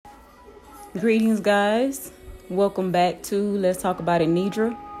Greetings, guys. Welcome back to Let's Talk About It,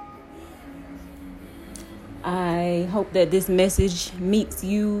 Nidra. I hope that this message meets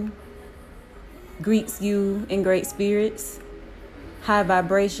you, greets you in great spirits, high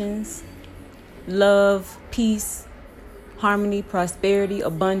vibrations, love, peace, harmony, prosperity,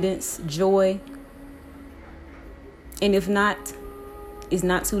 abundance, joy. And if not, it's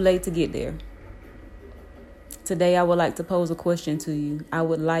not too late to get there. Today, I would like to pose a question to you. I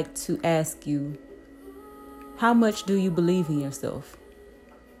would like to ask you, how much do you believe in yourself?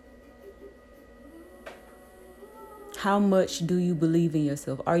 How much do you believe in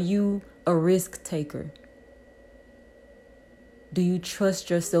yourself? Are you a risk taker? Do you trust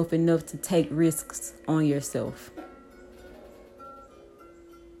yourself enough to take risks on yourself?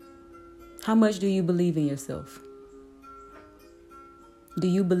 How much do you believe in yourself? Do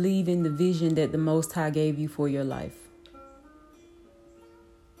you believe in the vision that the Most High gave you for your life?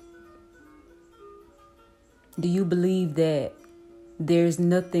 Do you believe that there's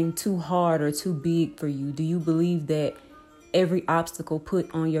nothing too hard or too big for you? Do you believe that every obstacle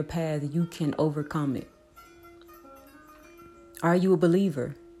put on your path, you can overcome it? Are you a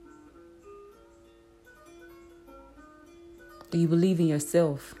believer? Do you believe in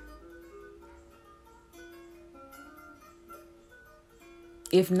yourself?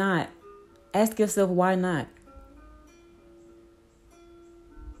 If not, ask yourself, why not?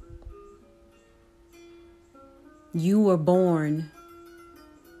 You were born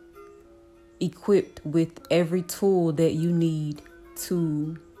equipped with every tool that you need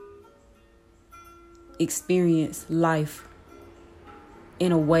to experience life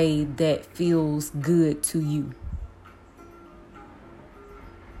in a way that feels good to you.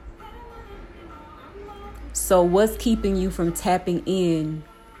 So what's keeping you from tapping in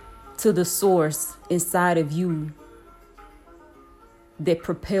to the source inside of you that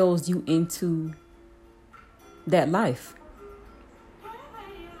propels you into that life?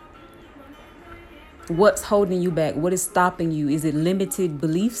 What's holding you back? What is stopping you? Is it limited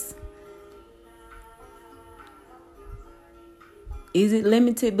beliefs? Is it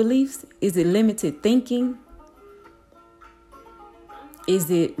limited beliefs? Is it limited thinking?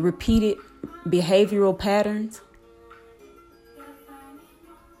 Is it repeated behavioral patterns?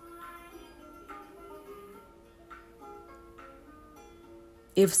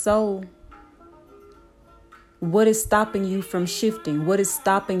 If so, what is stopping you from shifting? What is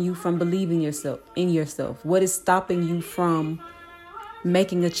stopping you from believing in yourself? What is stopping you from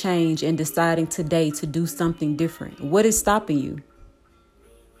making a change and deciding today to do something different? What is stopping you?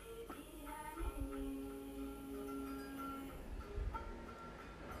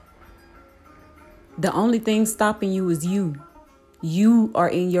 The only thing stopping you is you. You are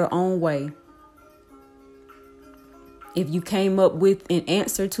in your own way. If you came up with an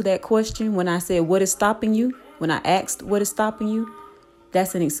answer to that question when I said, what is stopping you? When I asked what is stopping you,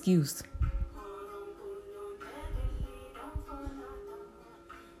 that's an excuse.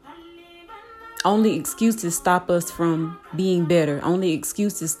 Only excuses stop us from being better. Only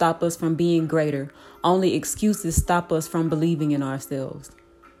excuses stop us from being greater. Only excuses stop us from believing in ourselves.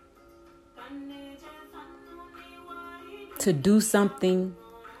 To do something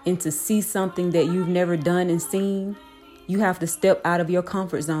and to see something that you've never done and seen, you have to step out of your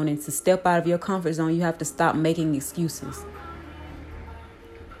comfort zone. And to step out of your comfort zone, you have to stop making excuses.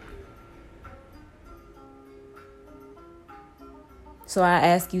 So I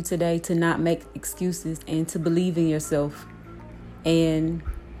ask you today to not make excuses and to believe in yourself and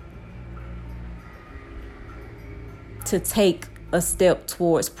to take a step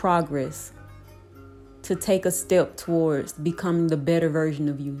towards progress. To take a step towards becoming the better version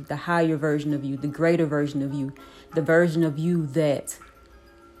of you, the higher version of you, the greater version of you, the version of you that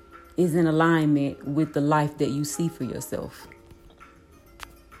is in alignment with the life that you see for yourself.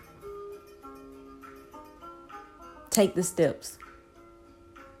 Take the steps.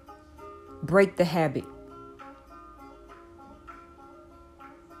 Break the habit.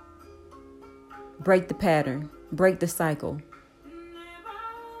 Break the pattern. Break the cycle.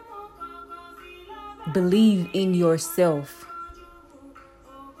 Believe in yourself.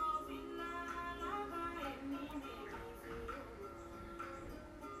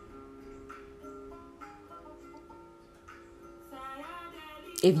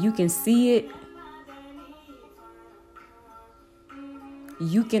 If you can see it,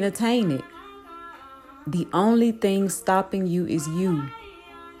 you can attain it. The only thing stopping you is you.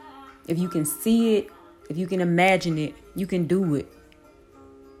 If you can see it, if you can imagine it, you can do it.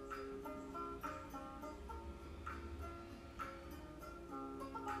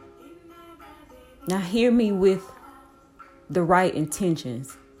 Now hear me with the right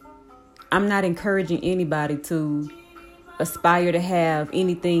intentions. I'm not encouraging anybody to aspire to have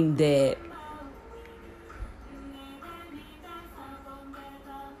anything that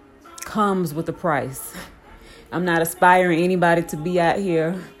comes with a price. I'm not aspiring anybody to be out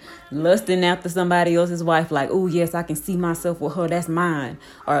here lusting after somebody else's wife, like, oh yes, I can see myself with her, that's mine,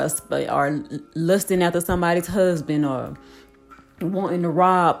 or lusting after somebody's husband, or wanting to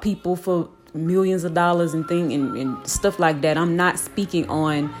rob people for millions of dollars and stuff like that. I'm not speaking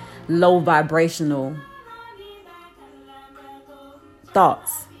on low vibrational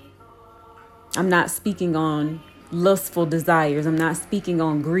thoughts. I'm not speaking on lustful desires. I'm not speaking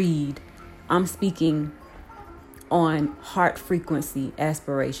on greed. I'm speaking on heart frequency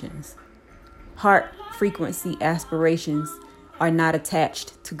aspirations. Heart frequency aspirations are not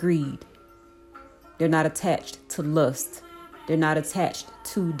attached to greed. They're not attached to lust. They're not attached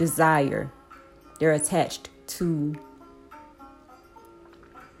to desire. They're attached to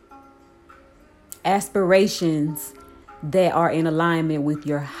aspirations that are in alignment with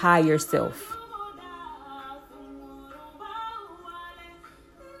your higher self.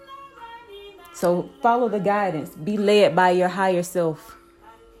 So follow the guidance. Be led by your higher self,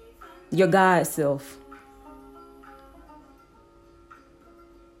 your God self.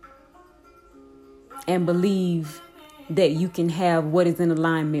 And believe that you can have what is in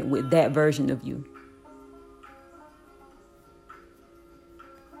alignment with that version of you.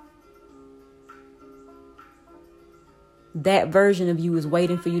 That version of you is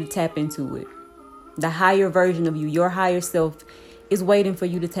waiting for you to tap into it. The higher version of you, your higher self, is waiting for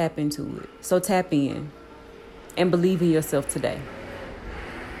you to tap into it. So tap in and believe in yourself today.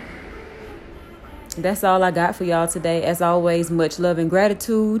 That's all I got for y'all today. As always, much love and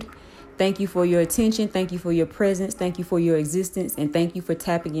gratitude. Thank you for your attention. Thank you for your presence. Thank you for your existence. And thank you for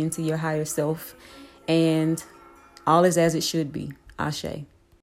tapping into your higher self. And all is as it should be. Ashe.